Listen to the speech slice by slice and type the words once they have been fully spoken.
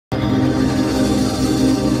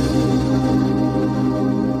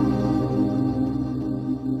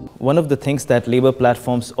one of the things that labor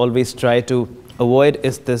platforms always try to avoid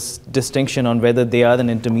is this distinction on whether they are an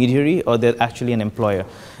intermediary or they're actually an employer.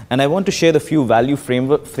 And I want to share a few value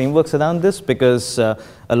frameworks around this, because a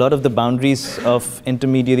lot of the boundaries of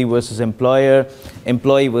intermediary versus employer,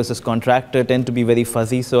 employee versus contractor tend to be very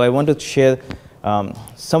fuzzy. So I want to share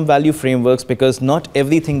some value frameworks, because not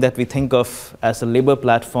everything that we think of as a labor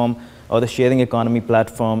platform or the sharing economy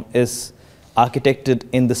platform is architected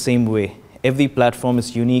in the same way. Every platform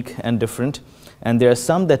is unique and different, and there are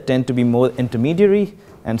some that tend to be more intermediary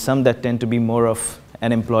and some that tend to be more of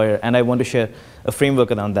an employer, and I want to share a framework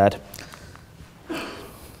around that.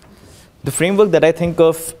 The framework that I think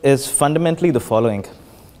of is fundamentally the following.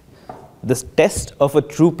 The test of a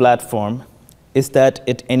true platform is that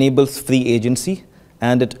it enables free agency,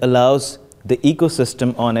 and it allows the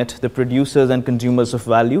ecosystem on it, the producers and consumers of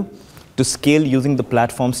value, to scale using the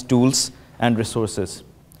platform's tools and resources.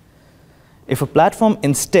 If a platform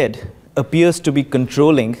instead appears to be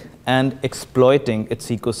controlling and exploiting its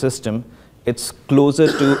ecosystem, it's closer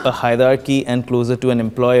to a hierarchy and closer to an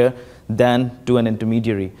employer than to an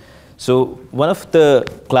intermediary. So one of the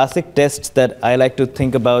classic tests that I like to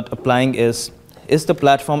think about applying is the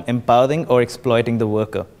platform empowering or exploiting the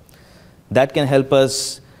worker? That can help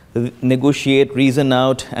us negotiate, reason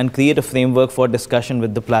out, and create a framework for discussion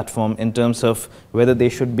with the platform in terms of whether they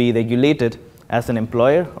should be regulated as an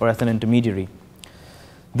employer or as an intermediary.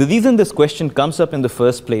 The reason this question comes up in the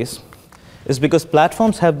first place is because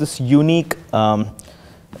platforms have this unique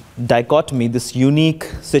dichotomy, this unique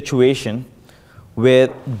situation where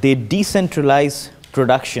they decentralize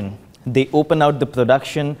production. They open out the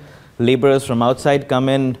production, laborers from outside come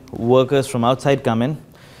in, workers from outside come in,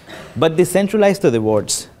 but they centralize the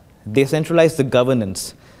rewards. They centralize the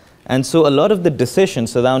governance. And so a lot of the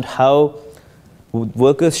decisions around how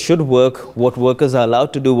workers should work, what workers are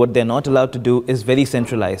allowed to do, what they're not allowed to do, is very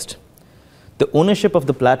centralized. The ownership of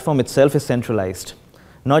the platform itself is centralized,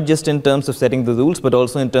 not just in terms of setting the rules, but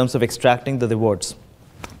also in terms of extracting the rewards.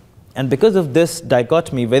 And because of this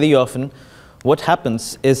dichotomy, very often, what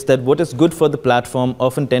happens is that what is good for the platform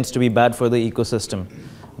often tends to be bad for the ecosystem,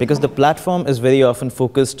 because the platform is very often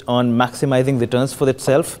focused on maximizing returns for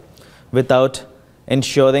itself without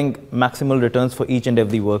ensuring maximal returns for each and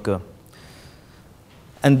every worker.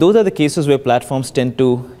 And those are the cases where platforms tend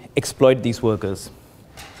to exploit these workers.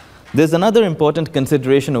 There's another important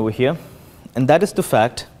consideration over here, and that is the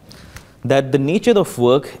fact that the nature of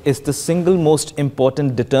work is the single most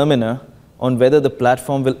important determiner on whether the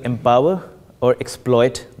platform will empower or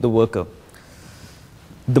exploit the worker.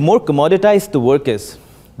 The more commoditized the work is,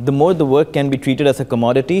 the more the work can be treated as a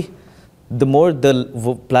commodity, the more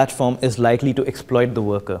the platform is likely to exploit the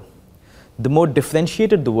worker. The more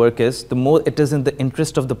differentiated the work is, the more it is in the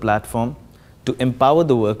interest of the platform to empower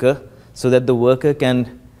the worker so that the worker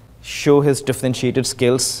can show his differentiated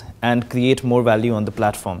skills and create more value on the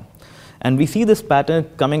platform. And we see this pattern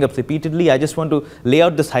coming up repeatedly. I just want to lay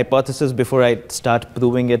out this hypothesis before I start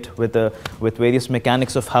proving it with various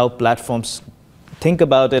mechanics of how platforms think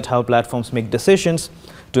about it, how platforms make decisions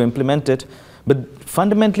to implement it. But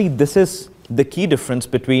fundamentally, this is the key difference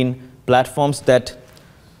between platforms that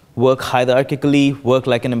work hierarchically, work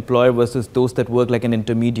like an employer, versus those that work like an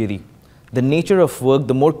intermediary. The nature of work,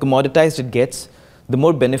 the more commoditized it gets, the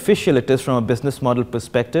more beneficial it is from a business model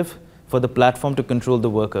perspective for the platform to control the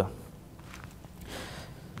worker.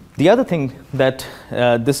 The other thing that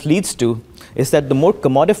this leads to is that the more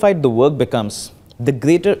commodified the work becomes, the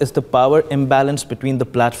greater is the power imbalance between the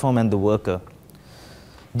platform and the worker.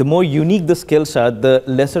 The more unique the skills are, the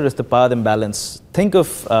lesser is the power imbalance. Think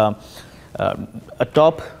of a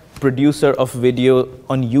top producer of video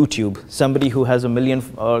on YouTube, somebody who has 1 million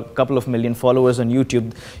or a couple of million followers on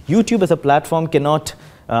YouTube. YouTube as a platform cannot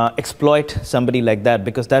exploit somebody like that,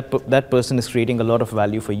 because that person is creating a lot of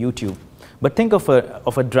value for YouTube. But think of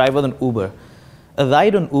a driver on Uber. A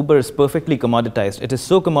ride on Uber is perfectly commoditized. It is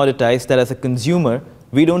so commoditized that as a consumer,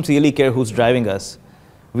 we don't really care who's driving us.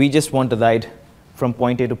 We just want a ride from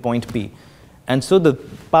point A to point B. And so the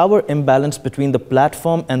power imbalance between the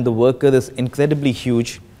platform and the worker is incredibly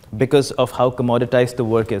huge because of how commoditized the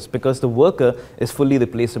work is, because the worker is fully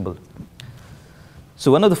replaceable.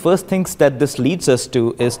 So one of the first things that this leads us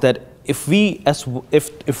to is that if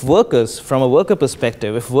workers, from a worker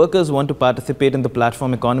perspective, if workers want to participate in the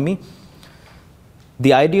platform economy,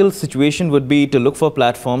 the ideal situation would be to look for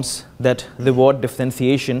platforms that reward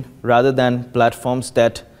differentiation rather than platforms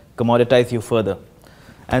that commoditize you further.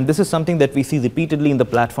 And this is something that we see repeatedly in the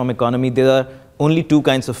platform economy. There are only two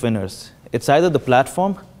kinds of winners. It's either the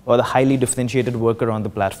platform or the highly differentiated worker on the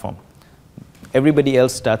platform. Everybody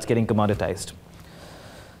else starts getting commoditized.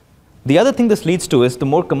 The other thing this leads to is the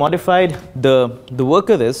more commodified the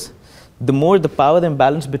worker is, the more the power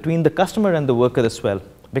imbalance between the customer and the worker as well.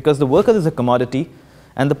 Because the worker is a commodity,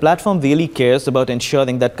 and the platform really cares about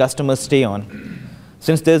ensuring that customers stay on.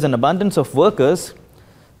 Since there's an abundance of workers,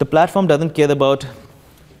 the platform doesn't care about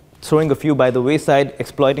throwing a few by the wayside,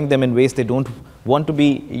 exploiting them in ways they don't want to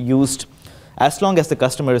be used, as long as the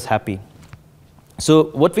customer is happy.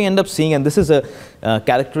 So what we end up seeing, and this is a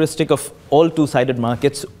characteristic of all two-sided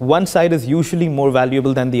markets, one side is usually more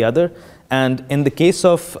valuable than the other. And in the case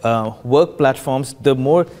of work platforms, the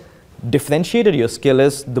more differentiated your skill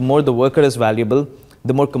is, the more the worker is valuable.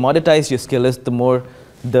 The more commoditized your skill is, the more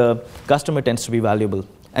the customer tends to be valuable.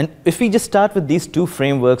 And if we just start with these two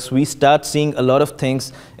frameworks, we start seeing a lot of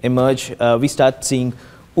things emerge. We start seeing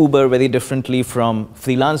Uber very differently from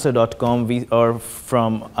freelancer.com or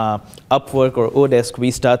from Upwork or Odesk. We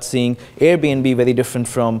start seeing Airbnb very different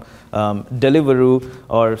from Deliveroo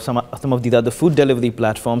or some of these other food delivery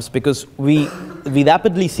platforms, because we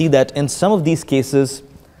rapidly see that in some of these cases,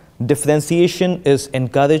 differentiation is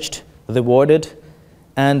encouraged, rewarded,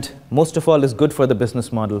 and most of all is good for the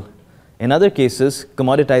business model. In other cases,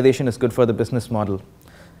 commoditization is good for the business model.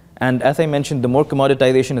 And as I mentioned, the more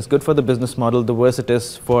commoditization is good for the business model, the worse it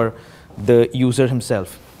is for the user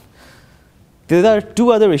himself. There are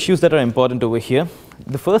two other issues that are important over here.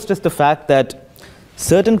 The first is the fact that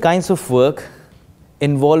certain kinds of work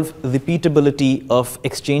involve repeatability of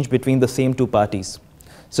exchange between the same two parties.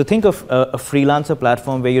 So think of a freelancer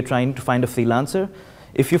platform where you're trying to find a freelancer.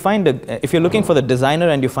 If you're looking for a designer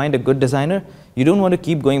and you find a good designer, you don't want to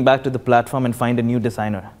keep going back to the platform and find a new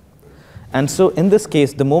designer. And so in this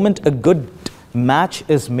case, the moment a good match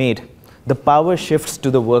is made, the power shifts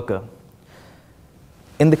to the worker.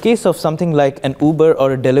 In the case of something like an Uber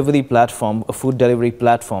or a delivery platform, a food delivery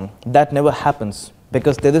platform, that never happens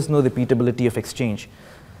because there is no repeatability of exchange.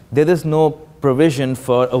 There is no provision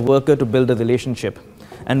for a worker to build a relationship.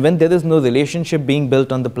 And when there is no relationship being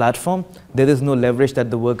built on the platform, there is no leverage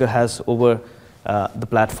that the worker has over the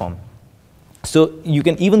platform. So you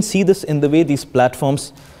can even see this in the way these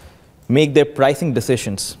platforms make their pricing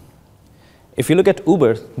decisions. If you look at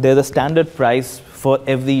Uber, there's a standard price for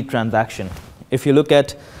every transaction. If you look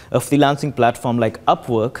at a freelancing platform like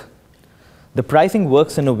Upwork, the pricing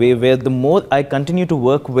works in a way where the more I continue to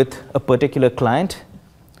work with a particular client,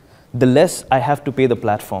 the less I have to pay the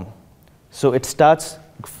platform. So it starts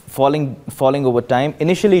falling over time.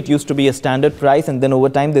 Initially, it used to be a standard price, and then over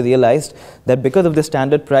time they realized that because of the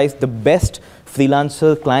standard price, the best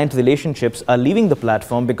freelancer-client relationships are leaving the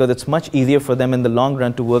platform because it's much easier for them in the long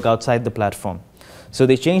run to work outside the platform. So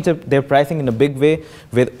they changed their pricing in a big way,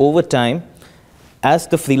 where over time, as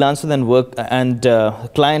the freelancer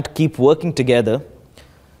and client keep working together,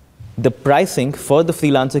 the pricing for the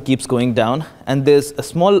freelancer keeps going down, and there's a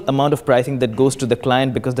small amount of pricing that goes to the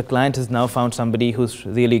client because the client has now found somebody who's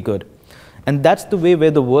really good. And that's the way where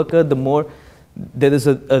the worker, the more there is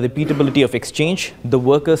a repeatability of exchange, the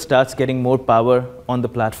worker starts getting more power on the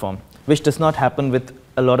platform, which does not happen with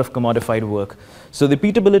a lot of commodified work. So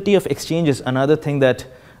repeatability of exchange is another thing that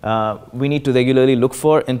we need to regularly look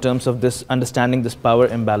for in terms of this understanding this power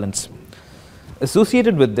imbalance.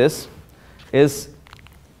 Associated with this is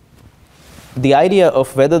the idea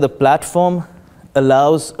of whether the platform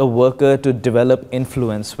allows a worker to develop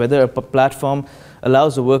influence, whether a platform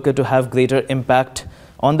allows a worker to have greater impact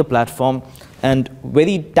on the platform. And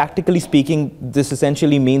very tactically speaking, this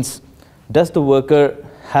essentially means, does the worker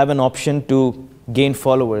have an option to gain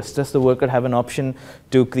followers? Does the worker have an option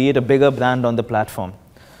to create a bigger brand on the platform?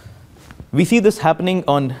 We see this happening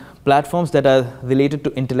on platforms that are related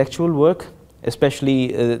to intellectual work,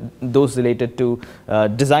 especially those related to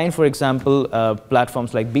design, for example,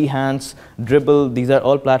 platforms like Behance, Dribbble. These are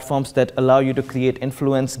all platforms that allow you to create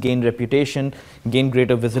influence, gain reputation, gain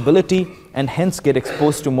greater visibility, and hence get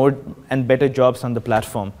exposed to more and better jobs on the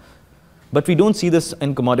platform. But we don't see this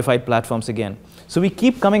in commodified platforms again. So we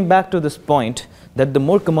keep coming back to this point that the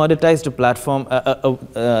more commoditized a platform,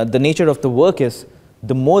 the nature of the work is,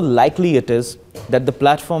 the more likely it is that the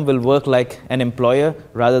platform will work like an employer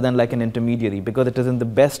rather than like an intermediary, because it is in the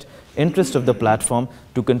best interest of the platform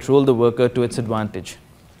to control the worker to its advantage.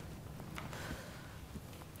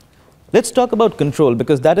 Let's talk about control,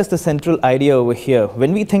 because that is the central idea over here.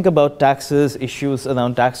 When we think about taxes, issues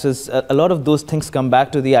around taxes, a lot of those things come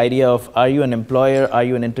back to the idea of, are you an employer? Are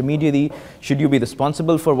you an intermediary? Should you be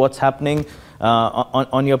responsible for what's happening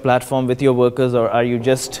on your platform with your workers, or are you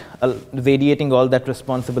just radiating all that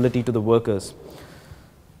responsibility to the workers?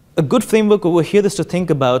 A good framework over here is to think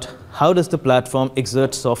about, how does the platform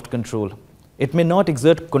exert soft control? It may not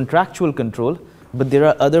exert contractual control, but there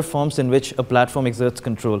are other forms in which a platform exerts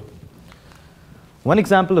control. One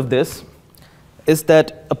example of this is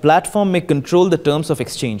that a platform may control the terms of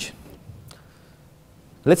exchange.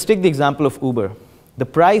 Let's take the example of Uber. The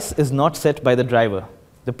price is not set by the driver.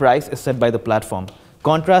 The price is set by the platform.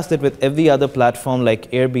 Contrast it with every other platform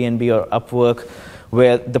like Airbnb or Upwork,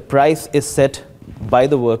 where the price is set by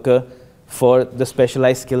the worker for the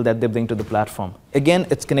specialized skill that they bring to the platform. Again,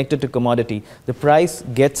 it's connected to commodity. The price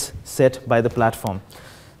gets set by the platform.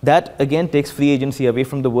 That, again, takes free agency away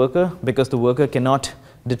from the worker because the worker cannot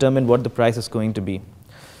determine what the price is going to be.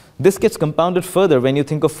 This gets compounded further when you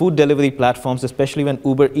think of food delivery platforms, especially when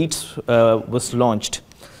Uber Eats was launched.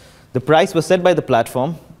 The price was set by the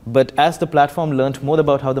platform, but as the platform learned more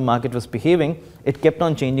about how the market was behaving, it kept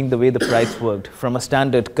on changing the way the price worked, from a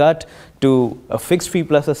standard cut to a fixed fee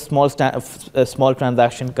plus a small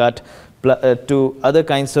transaction cut to other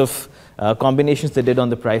kinds of combinations they did on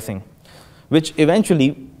the pricing, which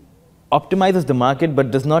eventually optimizes the market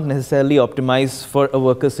but does not necessarily optimize for a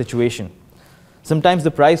worker's situation. Sometimes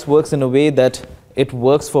the price works in a way that it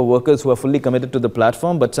works for workers who are fully committed to the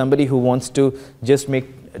platform, but somebody who wants to just make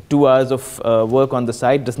 2 hours of work on the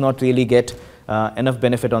side does not really get enough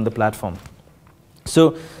benefit on the platform.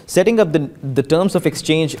 So setting up the terms of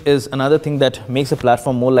exchange is another thing that makes a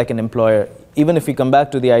platform more like an employer. Even if we come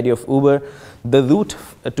back to the idea of Uber, the route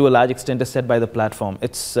to a large extent is set by the platform.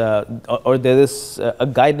 It's, or there is a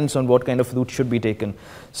guidance on what kind of route should be taken.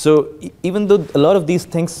 So even though a lot of these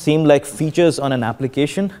things seem like features on an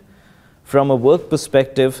application, from a work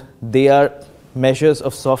perspective, they are measures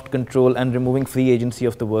of soft control and removing free agency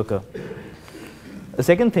of the worker. The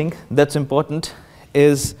second thing that's important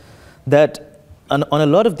is that on a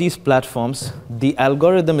lot of these platforms, the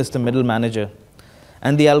algorithm is the middle manager.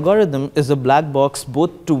 And the algorithm is a black box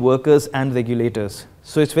both to workers and regulators.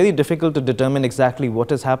 So it's very difficult to determine exactly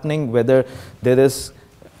what is happening, whether there is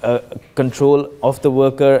control of the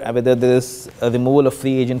worker, whether there is a removal of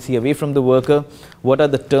free agency away from the worker, what are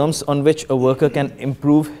the terms on which a worker can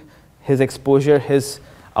improve his exposure, his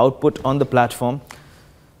output on the platform.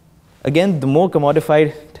 Again, the more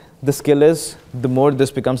commodified the skill is, the more this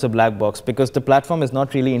becomes a black box, because the platform is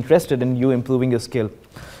not really interested in you improving your skill.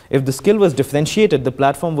 If the skill was differentiated, the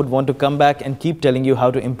platform would want to come back and keep telling you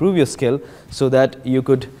how to improve your skill so that you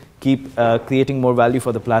could keep creating more value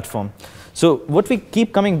for the platform. So what we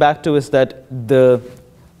keep coming back to is that the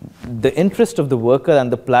interest of the worker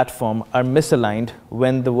and the platform are misaligned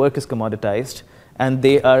when the work is commoditized, and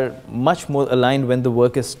they are much more aligned when the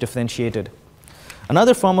work is differentiated.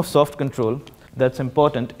 Another form of soft control that's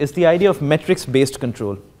important is the idea of metrics-based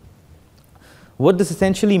control. What this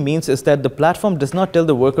essentially means is that the platform does not tell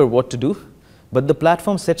the worker what to do, but the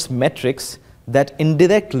platform sets metrics that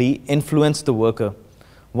indirectly influence the worker.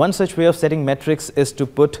 One such way of setting metrics is to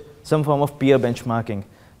put some form of peer benchmarking,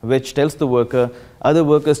 which tells the worker, other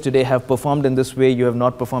workers today have performed in this way, you have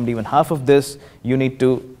not performed even half of this, you need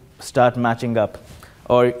to start matching up,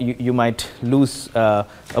 or you might lose a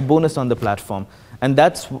bonus on the platform. And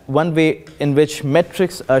that's one way in which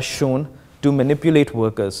metrics are shown to manipulate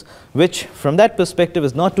workers, which from that perspective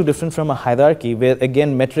is not too different from a hierarchy, where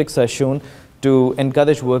again metrics are shown to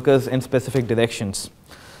encourage workers in specific directions.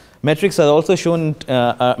 Metrics are also shown,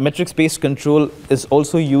 metrics-based control is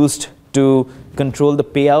also used to control the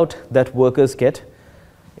payout that workers get.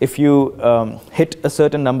 If you hit a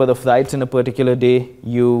certain number of rides in a particular day,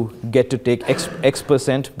 you get to take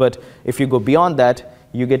X%, but if you go beyond that,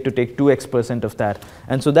 you get to take 2X% of that.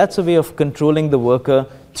 And so that's a way of controlling the worker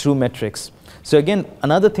through metrics. So again,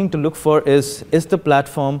 another thing to look for is the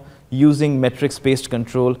platform using metrics-based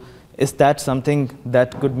control? Is that something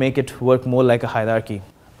that could make it work more like a hierarchy?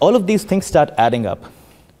 All of these things start adding up.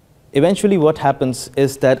 Eventually what happens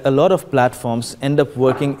is that a lot of platforms end up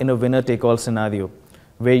working in a winner-take-all scenario,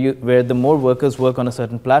 where the more workers work on a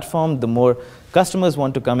certain platform, the more customers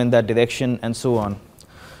want to come in that direction, and so on.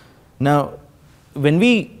 Now, when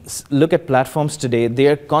we look at platforms today, they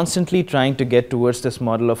are constantly trying to get towards this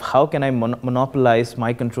model of how can I monopolize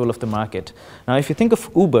my control of the market. Now, if you think of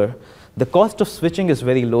Uber, the cost of switching is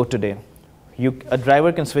very low today. A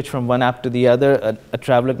driver can switch from one app to the other, a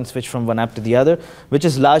traveler can switch from one app to the other, which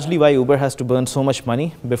is largely why Uber has to burn so much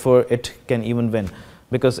money before it can even win,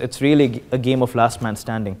 because it's really a game of last man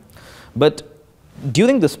standing. But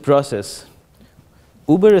during this process,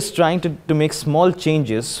 Uber is trying to make small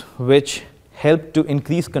changes which help to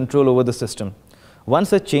increase control over the system. One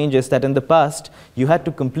such change is that in the past, you had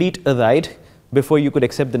to complete a ride before you could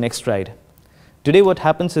accept the next ride. Today what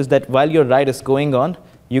happens is that while your ride is going on,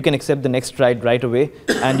 you can accept the next ride right away,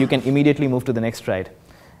 and you can immediately move to the next ride.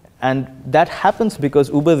 And that happens because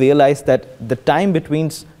Uber realized that the time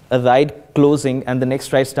between a ride closing and the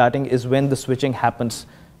next ride starting is when the switching happens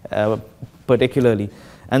particularly.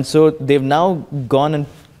 And so they've now gone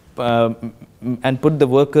and put the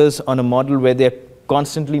workers on a model where they're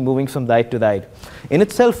constantly moving from right to right. In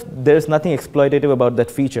itself, there's nothing exploitative about that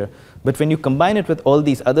feature. But when you combine it with all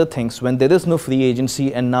these other things, when there is no free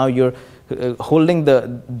agency and now you're holding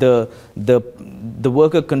the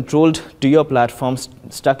worker controlled to your platform,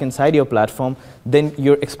 stuck inside your platform, then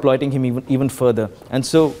you're exploiting him even further. And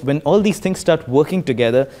so when all these things start working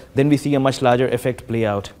together, then we see a much larger effect play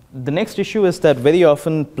out. The next issue is that very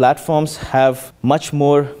often platforms have much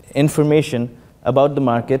more information about the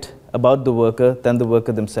market, about the worker, than the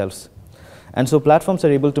worker themselves. And so platforms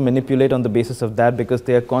are able to manipulate on the basis of that because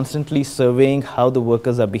they are constantly surveying how the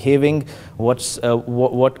workers are behaving,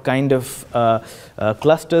 what kind of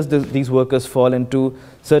clusters these workers fall into.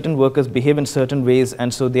 Certain workers behave in certain ways,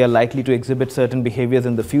 and so they are likely to exhibit certain behaviors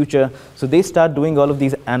in the future. So they start doing all of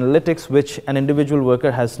these analytics, which an individual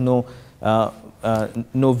worker has no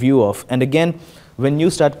view of. And again, when you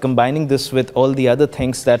start combining this with all the other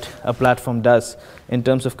things that a platform does in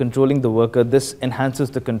terms of controlling the worker, this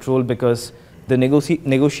enhances the control because the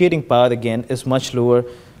negotiating power, again, is much lower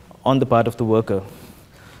on the part of the worker.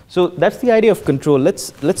 So that's the idea of control.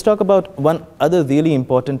 Let's talk about one other really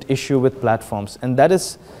important issue with platforms, and that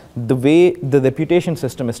is the way the reputation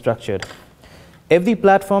system is structured. Every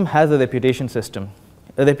platform has a reputation system.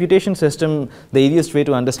 A reputation system, the easiest way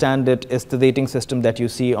to understand it is the rating system that you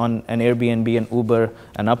see on an Airbnb, an Uber,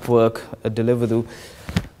 an Upwork, a Deliveroo.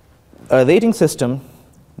 A rating system,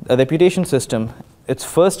 a reputation system, its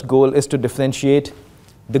first goal is to differentiate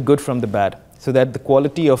the good from the bad so that the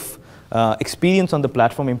quality of experience on the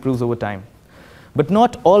platform improves over time. But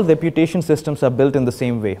not all reputation systems are built in the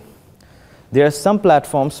same way. There are some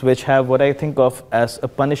platforms which have what I think of as a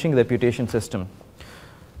punishing reputation system,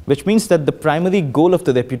 which means that the primary goal of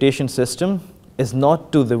the reputation system is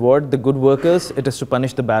not to reward the good workers, it is to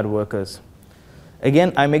punish the bad workers.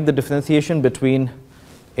 Again, I make the differentiation between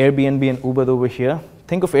Airbnb and Uber over here.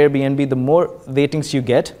 Think of Airbnb, the more ratings you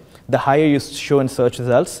get, the higher you show in search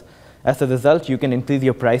results. As a result, you can increase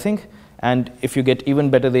your pricing, and if you get even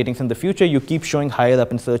better ratings in the future, you keep showing higher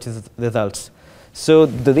up in search results. So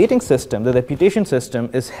the rating system, the reputation system,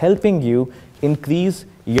 is helping you increase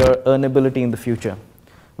your earnability in the future.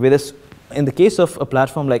 Whereas in the case of a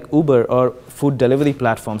platform like Uber or food delivery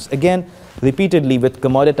platforms, again, repeatedly with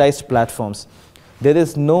commoditized platforms, there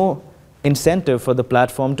is no incentive for the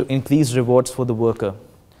platform to increase rewards for the worker.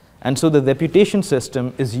 And so the reputation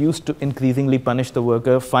system is used to increasingly punish the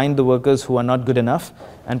worker, find the workers who are not good enough,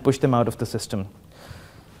 and push them out of the system.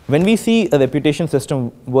 When we see a reputation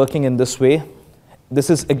system working in this way, this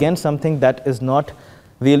is again something that is not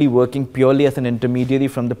really working purely as an intermediary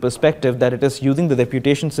from the perspective that it is using the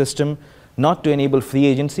reputation system not to enable free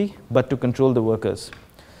agency, but to control the workers.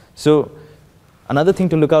 So another thing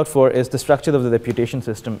to look out for is the structure of the reputation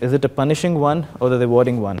system. Is it a punishing one or the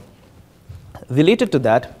rewarding one? Related to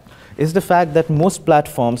that is the fact that most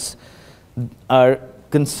platforms are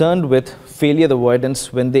concerned with failure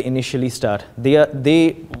avoidance when they initially start.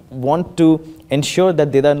 They want to ensure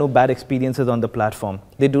that there are no bad experiences on the platform.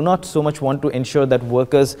 They do not so much want to ensure that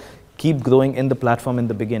workers keep growing in the platform in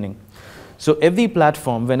the beginning. So every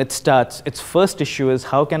platform, when it starts, its first issue is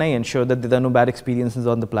how can I ensure that there are no bad experiences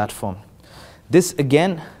on the platform? This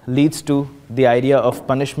again leads to the idea of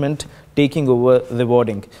punishment taking over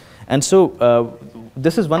rewarding. And so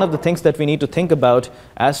this is one of the things that we need to think about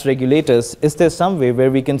as regulators. Is there some way where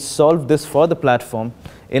we can solve this for the platform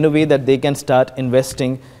in a way that they can start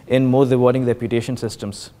investing in more rewarding reputation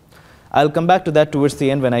systems? I'll come back to that towards the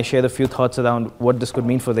end when I share a few thoughts around what this could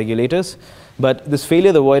mean for regulators. But this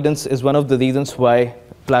failure avoidance is one of the reasons why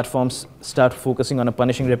platforms start focusing on a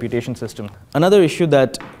punishing reputation system. Another issue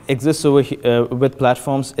that exists over with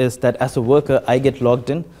platforms is that as a worker, I get logged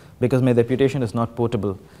in because my reputation is not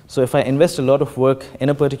portable. So if I invest a lot of work in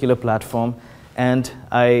a particular platform and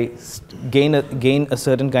I gain a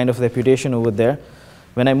certain kind of reputation over there,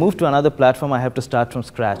 when I move to another platform, I have to start from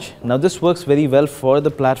scratch. Now this works very well for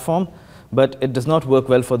the platform, but it does not work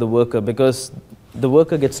well for the worker because the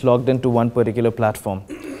worker gets logged into one particular platform.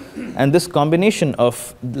 And this combination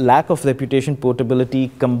of lack of reputation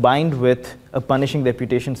portability combined with a punishing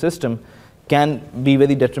reputation system can be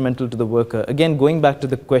very detrimental to the worker. Again, going back to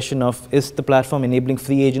the question of is the platform enabling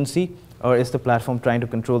free agency or is the platform trying to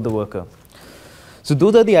control the worker? So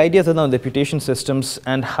those are the ideas around reputation systems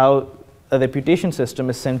and how a reputation system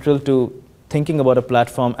is central to thinking about a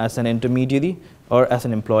platform as an intermediary or as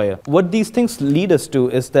an employer. What these things lead us to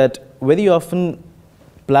is that very often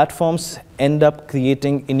platforms end up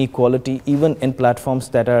creating inequality even in platforms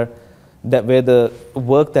where the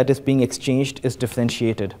work that is being exchanged is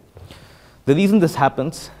differentiated. The reason this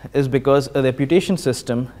happens is because a reputation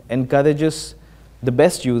system encourages the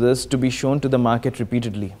best users to be shown to the market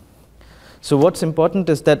repeatedly. So what's important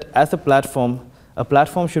is that as a platform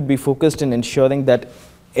should be focused in ensuring that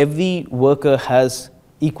every worker has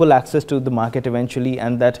equal access to the market eventually,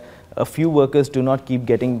 and that a few workers do not keep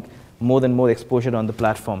getting more and more exposure on the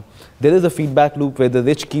platform. There is a feedback loop where the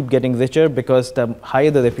rich keep getting richer, because the higher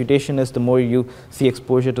the reputation is, the more you see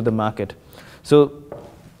exposure to the market. So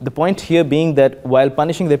the point here being that while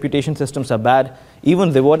punishing reputation systems are bad,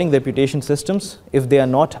 even rewarding reputation systems, if they are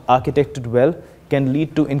not architected well, can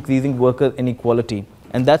lead to increasing worker inequality.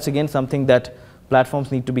 And that's again something that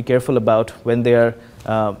platforms need to be careful about when they are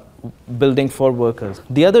building for workers.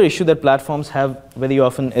 The other issue that platforms have very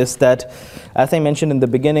often is that, as I mentioned in the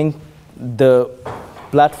beginning, the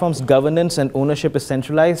platform's governance and ownership is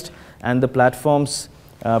centralized, and the platform's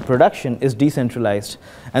production is decentralized.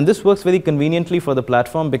 And this works very conveniently for the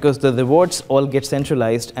platform because the rewards all get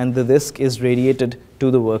centralized and the risk is radiated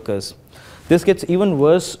to the workers. This gets even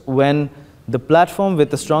worse when the platform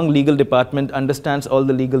with a strong legal department understands all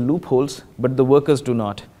the legal loopholes, but the workers do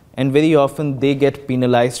not. And very often they get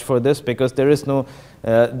penalized for this because there is no,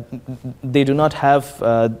 they do not have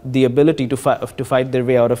the ability to fight their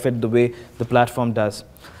way out of it the way the platform does.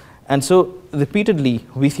 And so repeatedly,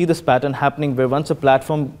 we see this pattern happening where once a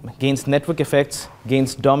platform gains network effects,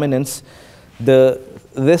 gains dominance, the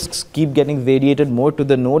risks keep getting radiated more to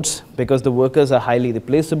the nodes because the workers are highly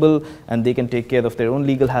replaceable and they can take care of their own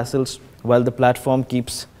legal hassles, while the platform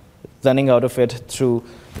keeps running out of it through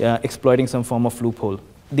exploiting some form of loophole.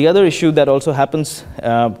 The other issue that also happens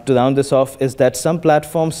to round this off is that some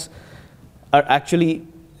platforms are actually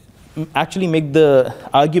make the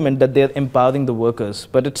argument that they're empowering the workers,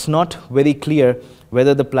 but it's not very clear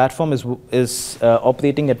whether the platform is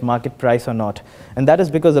operating at market price or not. And that is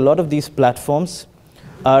because a lot of these platforms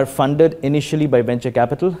are funded initially by venture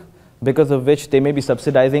capital, because of which they may be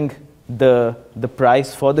subsidizing the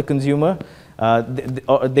price for the consumer.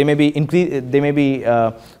 They may be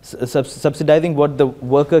subsidizing what the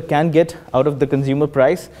worker can get out of the consumer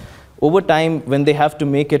price. Over time, when they have to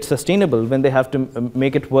make it sustainable, when they have to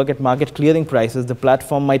make it work at market clearing prices, the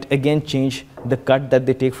platform might again change the cut that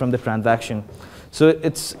they take from the transaction. So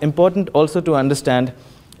it's important also to understand,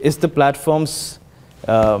 is the platform's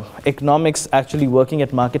economics actually working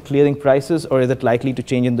at market clearing prices, or is it likely to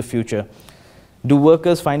change in the future? Do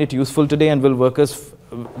workers find it useful today, and will workers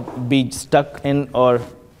be stuck in or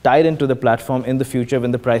tied into the platform in the future when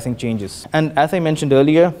the pricing changes? And as I mentioned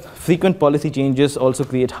earlier, frequent policy changes also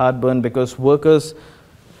create heartburn because workers,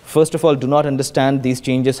 first of all, do not understand these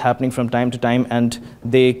changes happening from time to time, and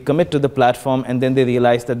they commit to the platform and then they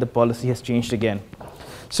realize that the policy has changed again.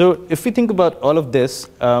 So if we think about all of this,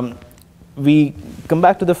 we come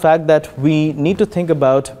back to the fact that we need to think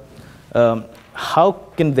about how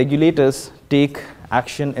can regulators take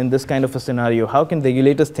action in this kind of a scenario? How can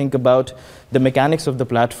regulators think about the mechanics of the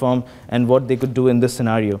platform and what they could do in this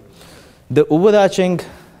scenario? The overarching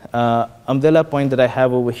umbrella point that I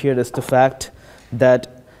have over here is the fact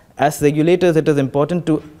that as regulators, it is important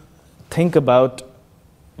to think about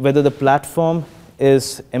whether the platform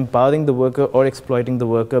is empowering the worker or exploiting the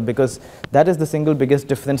worker, because that is the single biggest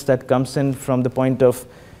difference that comes in from the point of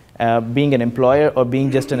being an employer or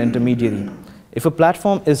being just an intermediary. If a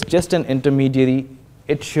platform is just an intermediary,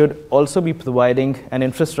 it should also be providing an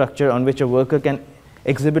infrastructure on which a worker can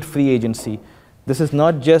exhibit free agency. This is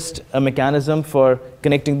not just a mechanism for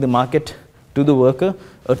connecting the market to the worker.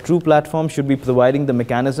 A true platform should be providing the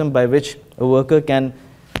mechanism by which a worker can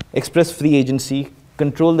express free agency,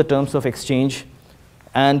 control the terms of exchange,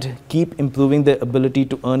 and keep improving their ability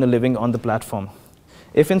to earn a living on the platform.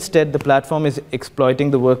 If instead the platform is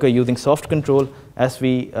exploiting the worker using soft control, as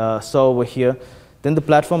we saw over here, then the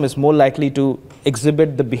platform is more likely to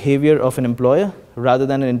exhibit the behavior of an employer rather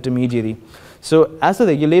than an intermediary. So as a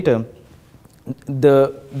regulator,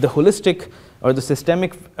 the holistic or the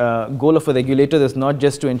systemic goal of a regulator is not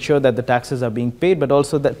just to ensure that the taxes are being paid, but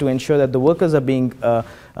also that to ensure that the workers are being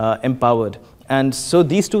empowered. And so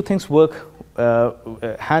these two things work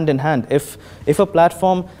hand in hand. If a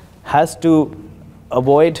platform has to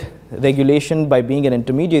avoid regulation by being an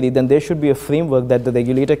intermediary, then there should be a framework that the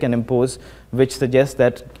regulator can impose which suggests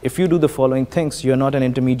that if you do the following things, you're not an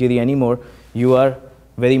intermediary anymore, you are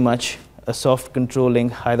very much a soft controlling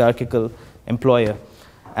hierarchical employer.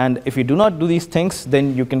 And if you do not do these things,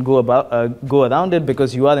 then you can go around it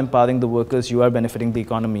because you are empowering the workers, you are benefiting the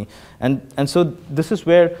economy. And so this is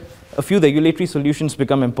where a few regulatory solutions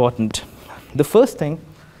become important. The first thing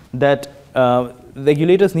that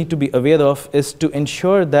regulators need to be aware of is to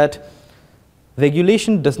ensure that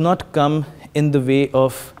regulation does not come in the way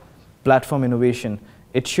of platform innovation.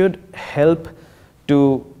 It should help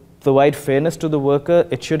to provide fairness to the worker.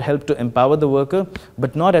 It should help to empower the worker,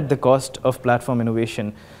 but not at the cost of platform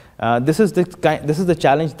innovation. This is the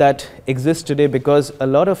challenge that exists today, because a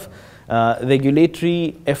lot of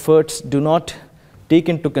regulatory efforts do not take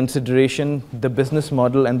into consideration the business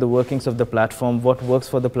model and the workings of the platform, what works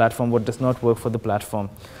for the platform, what does not work for the platform.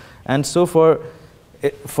 And so for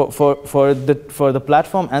the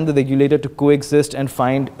platform and the regulator to coexist and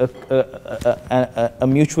find a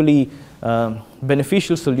mutually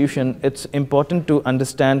beneficial solution, it's important to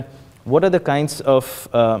understand what are the kinds of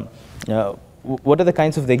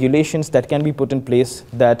regulations that can be put in place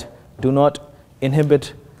that do not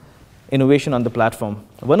inhibit innovation on the platform.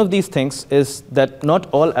 One of these things is that not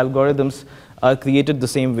all algorithms are created the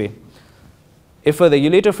same way. If a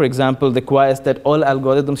regulator, for example, requires that all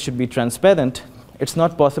algorithms should be transparent, it's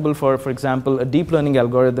not possible for example, a deep learning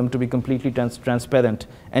algorithm to be completely transparent.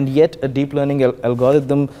 And yet a deep learning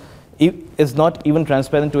algorithm is not even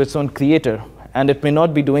transparent to its own creator. And it may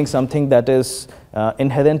not be doing something that is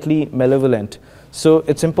inherently malevolent. So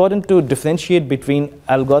it's important to differentiate between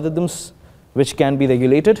algorithms which can be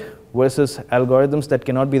regulated versus algorithms that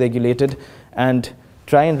cannot be regulated, and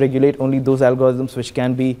try and regulate only those algorithms which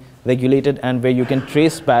can be regulated and where you can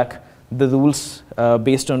trace back the rules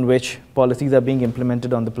based on which policies are being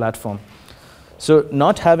implemented on the platform. So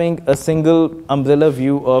not having a single umbrella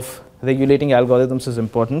view of regulating algorithms is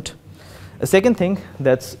important. A second thing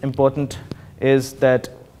that's important is that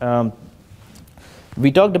we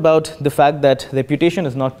talked about the fact that reputation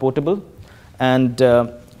is not portable, and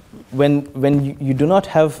when you do not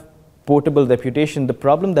have portable reputation, the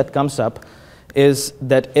problem that comes up is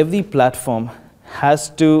that every platform has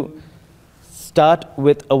to start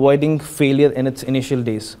with avoiding failure in its initial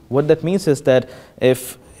days. What that means is that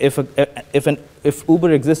if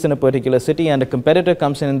Uber exists in a particular city and a competitor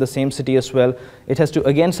comes in the same city as well, it has to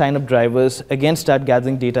again sign up drivers, again start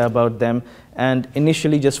gathering data about them, and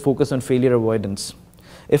initially just focus on failure avoidance.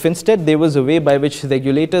 If instead there was a way by which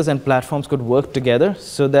regulators and platforms could work together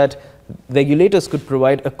so that regulators could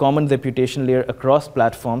provide a common reputation layer across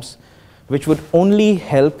platforms, which would only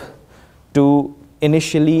help to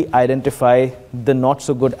initially identify the not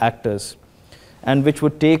so good actors, and which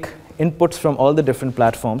would take inputs from all the different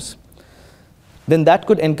platforms, then that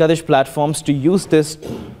could encourage platforms to use this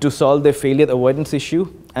to solve their failure avoidance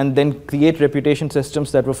issue, and then create reputation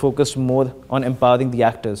systems that were focused more on empowering the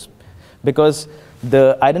actors. Because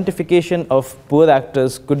the identification of poor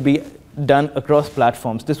actors could be done across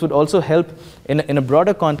platforms. This would also help in a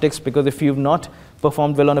broader context, because if you've not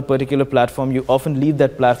performed well on a particular platform, you often leave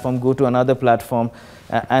that platform, go to another platform,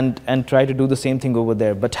 and try to do the same thing over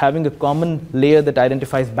there. But having a common layer that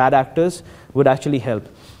identifies bad actors would actually help.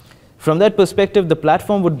 From that perspective, the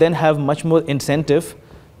platform would then have much more incentive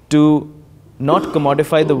to not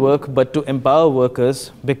commodify the work, but to empower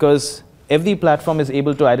workers, because every platform is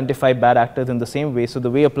able to identify bad actors in the same way. So the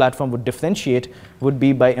way a platform would differentiate would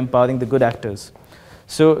be by empowering the good actors.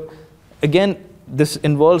 So again, this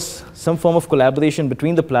involves some form of collaboration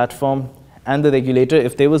between the platform and the regulator.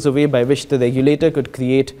 If there was a way by which the regulator could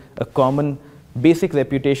create a common basic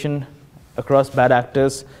reputation across bad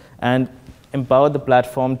actors and empower the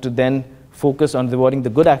platform to then focus on rewarding the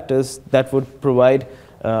good actors, that would provide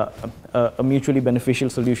a mutually beneficial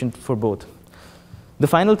solution for both. The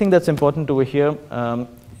final thing that's important over here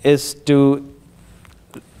is to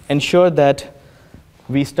ensure that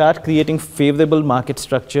we start creating favorable market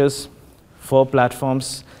structures for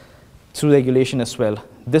platforms through regulation as well.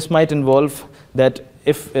 This might involve that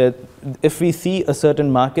if we see a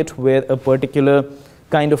certain market where a particular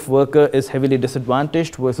kind of worker is heavily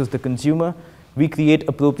disadvantaged versus the consumer, we create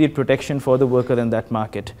appropriate protection for the worker in that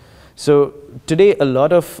market. So today, a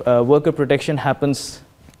lot of worker protection happens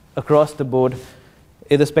across the board,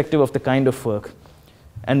 irrespective of the kind of work.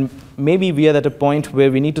 And maybe we are at a point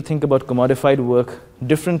where we need to think about commodified work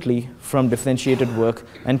differently from differentiated work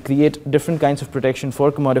and create different kinds of protection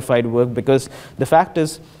for commodified work, because the fact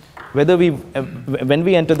is, when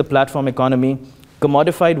we enter the platform economy,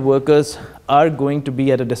 commodified workers are going to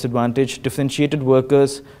be at a disadvantage, differentiated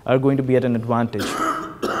workers are going to be at an advantage.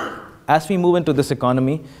 As we move into this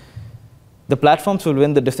economy, the platforms will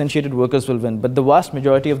win, the differentiated workers will win, but the vast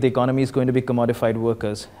majority of the economy is going to be commodified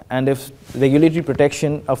workers. And if regulatory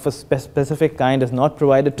protection of a specific kind is not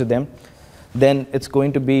provided to them, then it's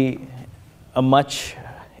going to be a much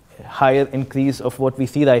higher increase of what we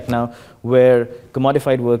see right now, where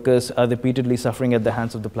commodified workers are repeatedly suffering at the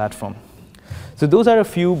hands of the platform. So those are a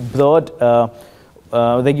few broad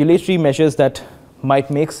regulatory measures that might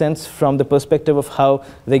make sense from the perspective of how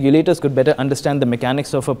regulators could better understand the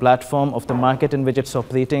mechanics of a platform, of the market in which it's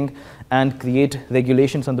operating, and create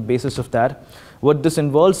regulations on the basis of that. What this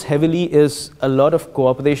involves heavily is a lot of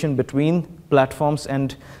cooperation between platforms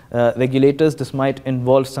and regulators. This might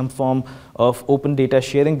involve some form of open data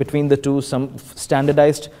sharing between the two, some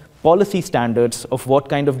standardized policy standards of what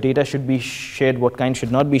kind of data should be shared, what kind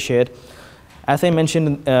should not be shared. As I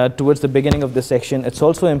mentioned towards the beginning of this section, it's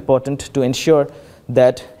also important to ensure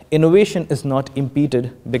that innovation is not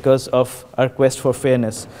impeded because of our quest for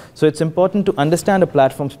fairness. So it's important to understand a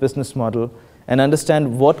platform's business model and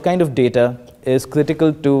understand what kind of data is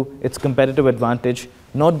critical to its competitive advantage,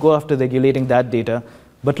 not go after regulating that data,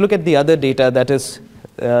 but look at the other data that is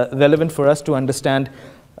relevant for us to understand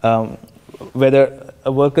whether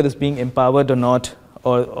a worker is being empowered or not,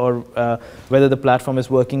 or whether the platform is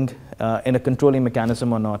working in a controlling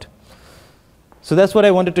mechanism or not. So that's what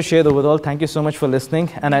I wanted to share overall. Thank you so much for listening,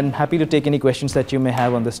 and I'm happy to take any questions that you may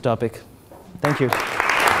have on this topic. Thank you.